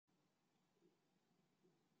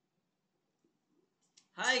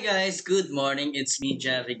Hi guys, good morning. It's me,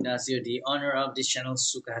 Jeff Ignacio, the owner of this channel,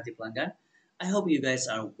 Suka Hati Pelanggan. I hope you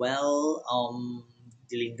guys are well,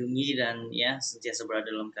 dilindungi dan ya sentiasa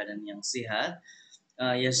berada dalam keadaan yang sehat.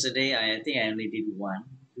 Yesterday, I think I only did one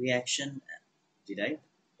reaction. Did I?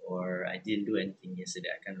 Or I didn't do anything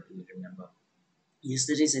yesterday. I can't really remember.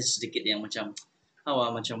 Yesterday saya sedikit yang macam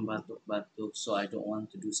hawa, macam batuk-batuk, so I don't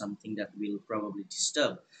want to do something that will probably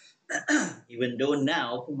disturb. Even though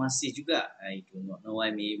now pun masih juga, I do not know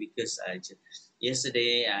why. Maybe because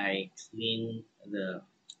yesterday I cleaned the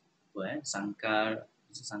sangkar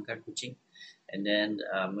kucing, and then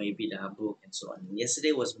maybe the habuk and so on.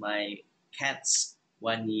 Yesterday was my cat's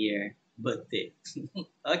 1 year birthday.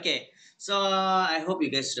 Okay, so I hope you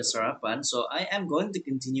guys sudah sarapan. So I am going to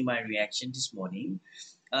continue my reaction this morning.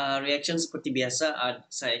 Reaction seperti biasa,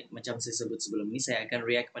 saya sebut sebelum ini, saya akan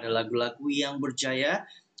react pada lagu-lagu yang berjaya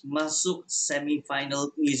masuk semifinal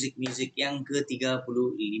Muzik Muzik yang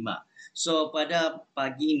ke-35. So pada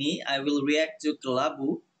pagi ini, I will react to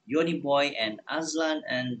Kelabu, Yonnyboii, and Azlan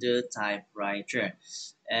and the TYPEWRITER.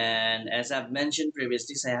 And as I've mentioned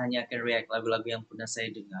previously, saya hanya akan react lagu-lagu yang pernah saya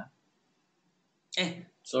dengar.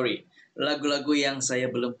 Lagu-lagu yang saya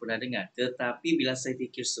belum pernah dengar. Tetapi bila saya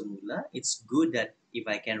fikir semula, it's good that if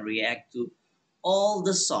I can react to all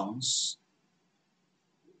the songs,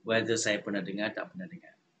 whether saya pernah dengar tak pernah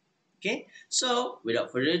dengar. Okay, so without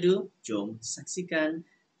further ado, jom saksikan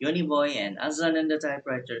Yonnyboii and Azlan and the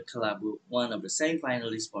TYPEWRITER Kelabu, one of the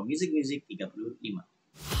semi-finalists for Muzik Muzik 35.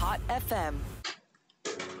 Hot FM.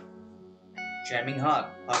 Jamming Hot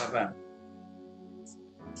FM.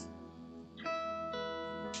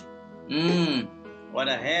 What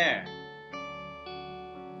a hair.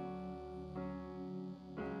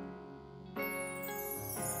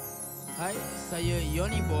 Hai, saya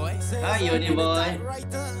Yonnyboii. Hi Yonnyboii.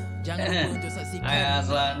 Jangan lupa untuk saksikan Hi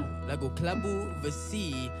Azlan. lagu Kelabu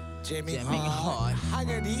versi Jamming Hot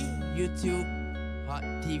hanya di YouTube Hot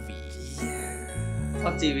TV.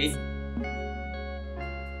 Hot TV.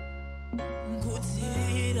 Ku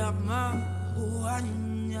tidak mahu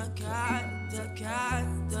hanya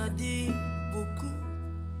kata-kata di buku.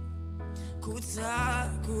 Ku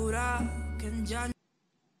tak kurangkan janji.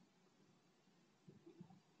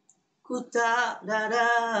 Kuta da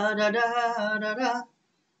da da da da da.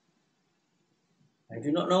 I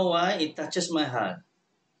do not know why it touches my heart.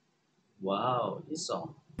 Wow, this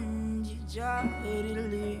song.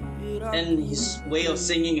 And his way of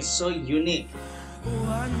singing is so unique.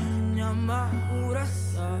 Hanya mahu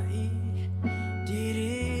rasai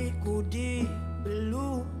diriku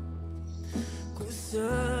dibelung. Ku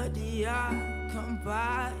sediakan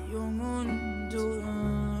payung untuk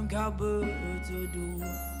kau berteduh.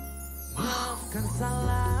 maafkan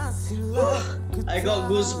salah silap. I got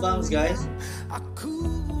goosebumps, guys. Aku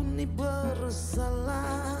ni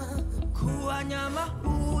bersalah. Ku hanya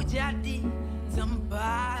mahu jadi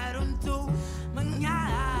tempat untuk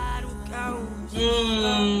mengaruh kau.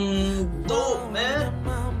 Dope, man.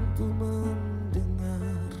 Mampu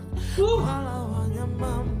mendengar, walau hanya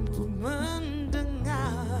mampu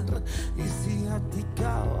mendengar isi hati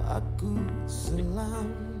kau, aku selam.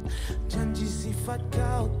 Janji sifat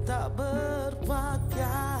kau tak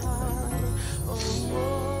berpakar.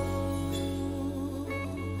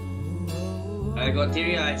 I got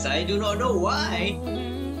teary eyes. I do not know why.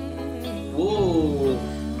 Whoa.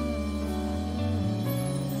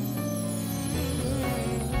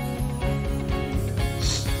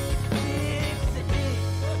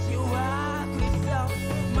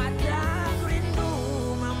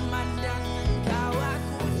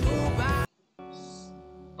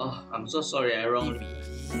 Oh, I'm so sorry. I'm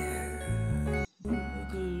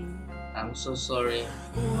so sorry.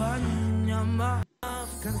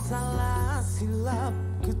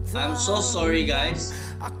 I'm so sorry, guys.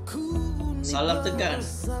 Salah tekan.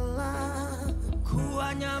 Ku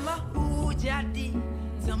hanya mahu jadi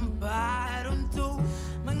tempat untuk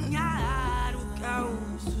mengaruh kau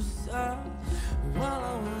susah,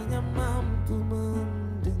 walau hanya mampu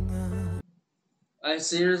mendengar. I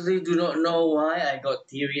seriously do not know why I got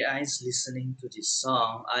teary eyes listening to this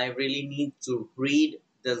song. I really need to read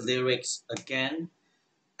the lyrics again.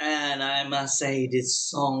 And I must say, this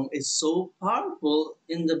song is so powerful.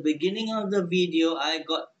 In the beginning of the video,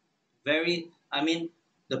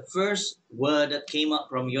 the first word that came out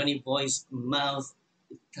from Yonnyboii's mouth,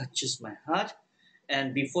 it touches my heart.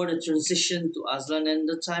 And before the transition to Azlan and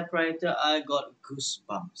the TYPEWRITER, I got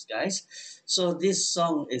goosebumps, guys. So this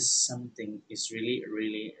song is something. It's really,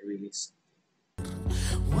 really, really something.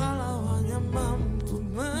 Walau hanya mampu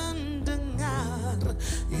mendengar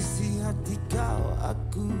isi hati kau,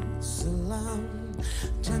 aku selam.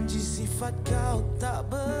 Janji sifat kau tak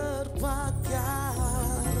berpakar.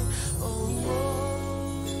 Oh,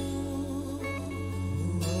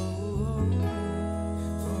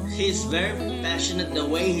 He's very passionate. The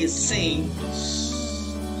way he sings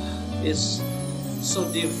is so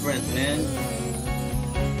different, man.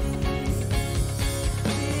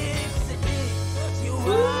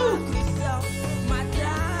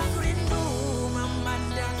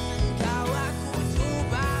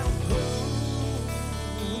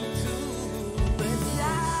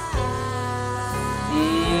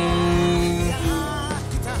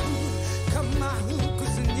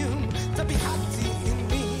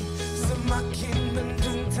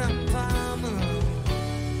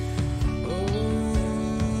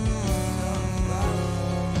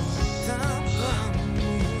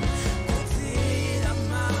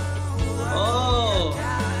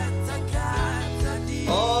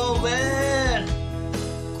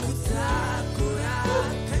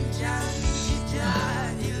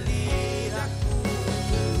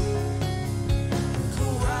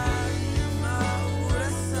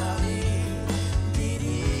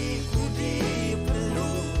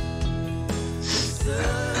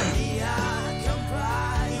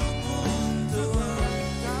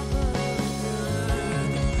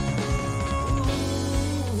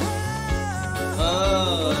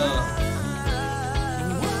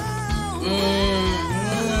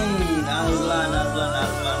 Azlan.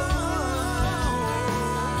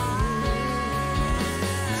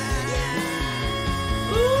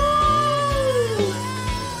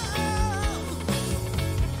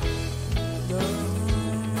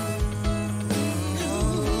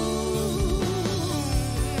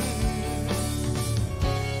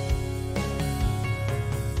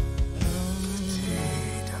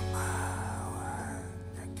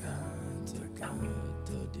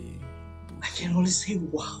 I can only say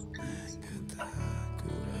wow.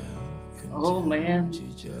 Oh man.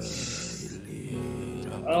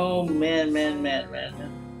 Oh man.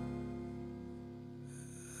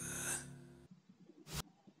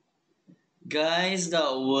 Guys,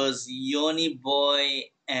 that was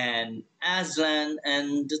Yonnyboii and Azlan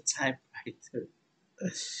and the typewriter.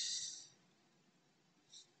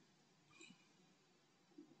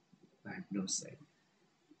 I have no say.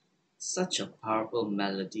 Such a powerful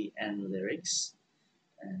melody and lyrics,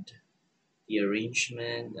 and the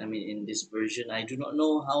arrangement. I mean, in this version, I do not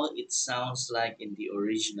know how it sounds like in the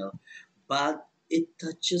original, but it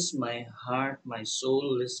touches my heart, my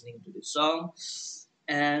soul listening to the song,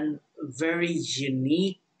 and very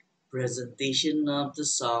unique presentation of the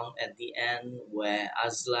song at the end where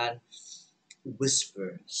Azlan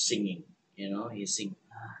whisper singing. You know, he sing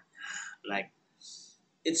like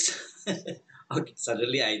it's. Okay,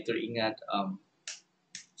 suddenly I teringat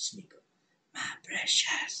Smiko, my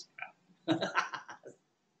precious.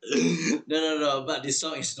 No. But this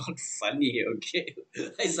song is not funny. Okay,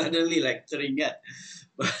 I suddenly like teringat.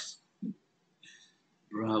 But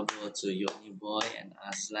bravo to Yonnyboii and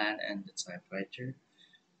Azlan and the typewriter.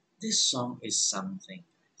 This song is something,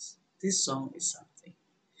 guys. This song is something.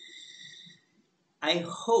 I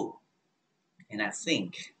hope and I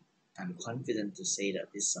think I'm confident to say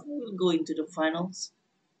that this song will go into the finals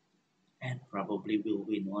and probably will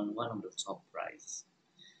win one of the top prize.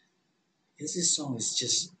 Because this song is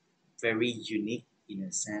just very unique in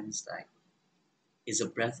a sense, like it's a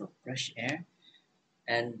breath of fresh air,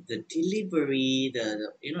 and the delivery,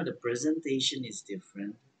 the presentation is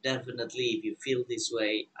different. Definitely, if you feel this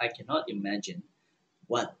way, I cannot imagine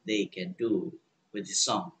what they can do with this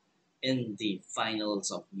song in the finals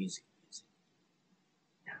of Muzik Muzik.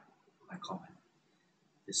 Yeah, my comment.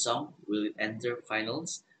 The song will it enter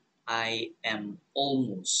finals? I am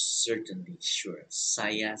almost certainly sure.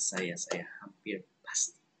 Saya hampir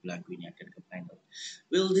pasti lagu ini akan ke final.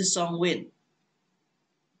 Will this song win?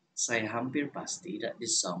 Saya hampir pasti that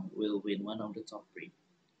this song will win one of the top three.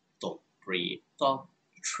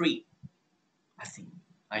 I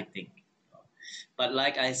think. But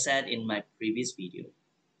like I said in my previous video,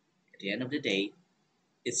 at the end of the day,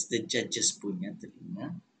 it's the judges punya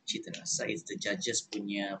telinga, cita rasa. It's the judges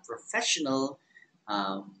punya professional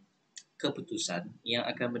keputusan yang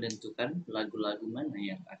akan menentukan lagu-lagu mana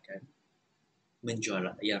yang akan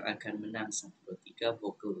menjuara, yang akan menang 1, 2, 3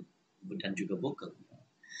 vokal dan juga vokal.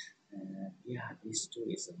 Yeah, these two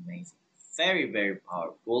is amazing. Very, very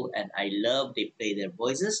powerful, and I love they play their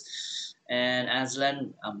voices. And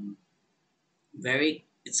Azlan,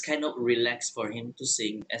 it's kind of relaxed for him to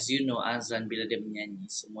sing. As you know, Azlan bila dia menyanyi,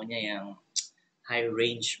 semuanya yang high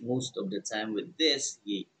range most of the time. With this,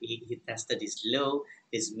 he tested his low,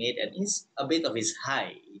 his mid, and a bit of his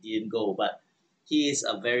high. He didn't go, but he is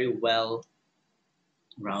a very well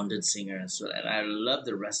rounded singer as well. And I love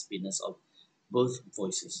the raspiness of both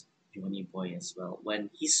voices, Yonnyboii as well. When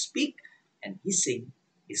he speak and he sing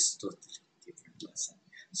is totally different lesson.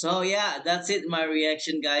 So yeah, that's it. My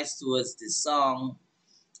reaction, guys, towards this song,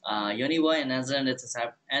 Yonnyboii and Azlan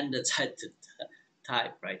and the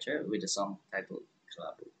typewriter with the song titled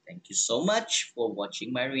Kelabu. Thank you so much for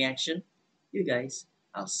watching my reaction. You guys,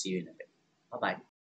 I'll see you in a bit. Bye bye.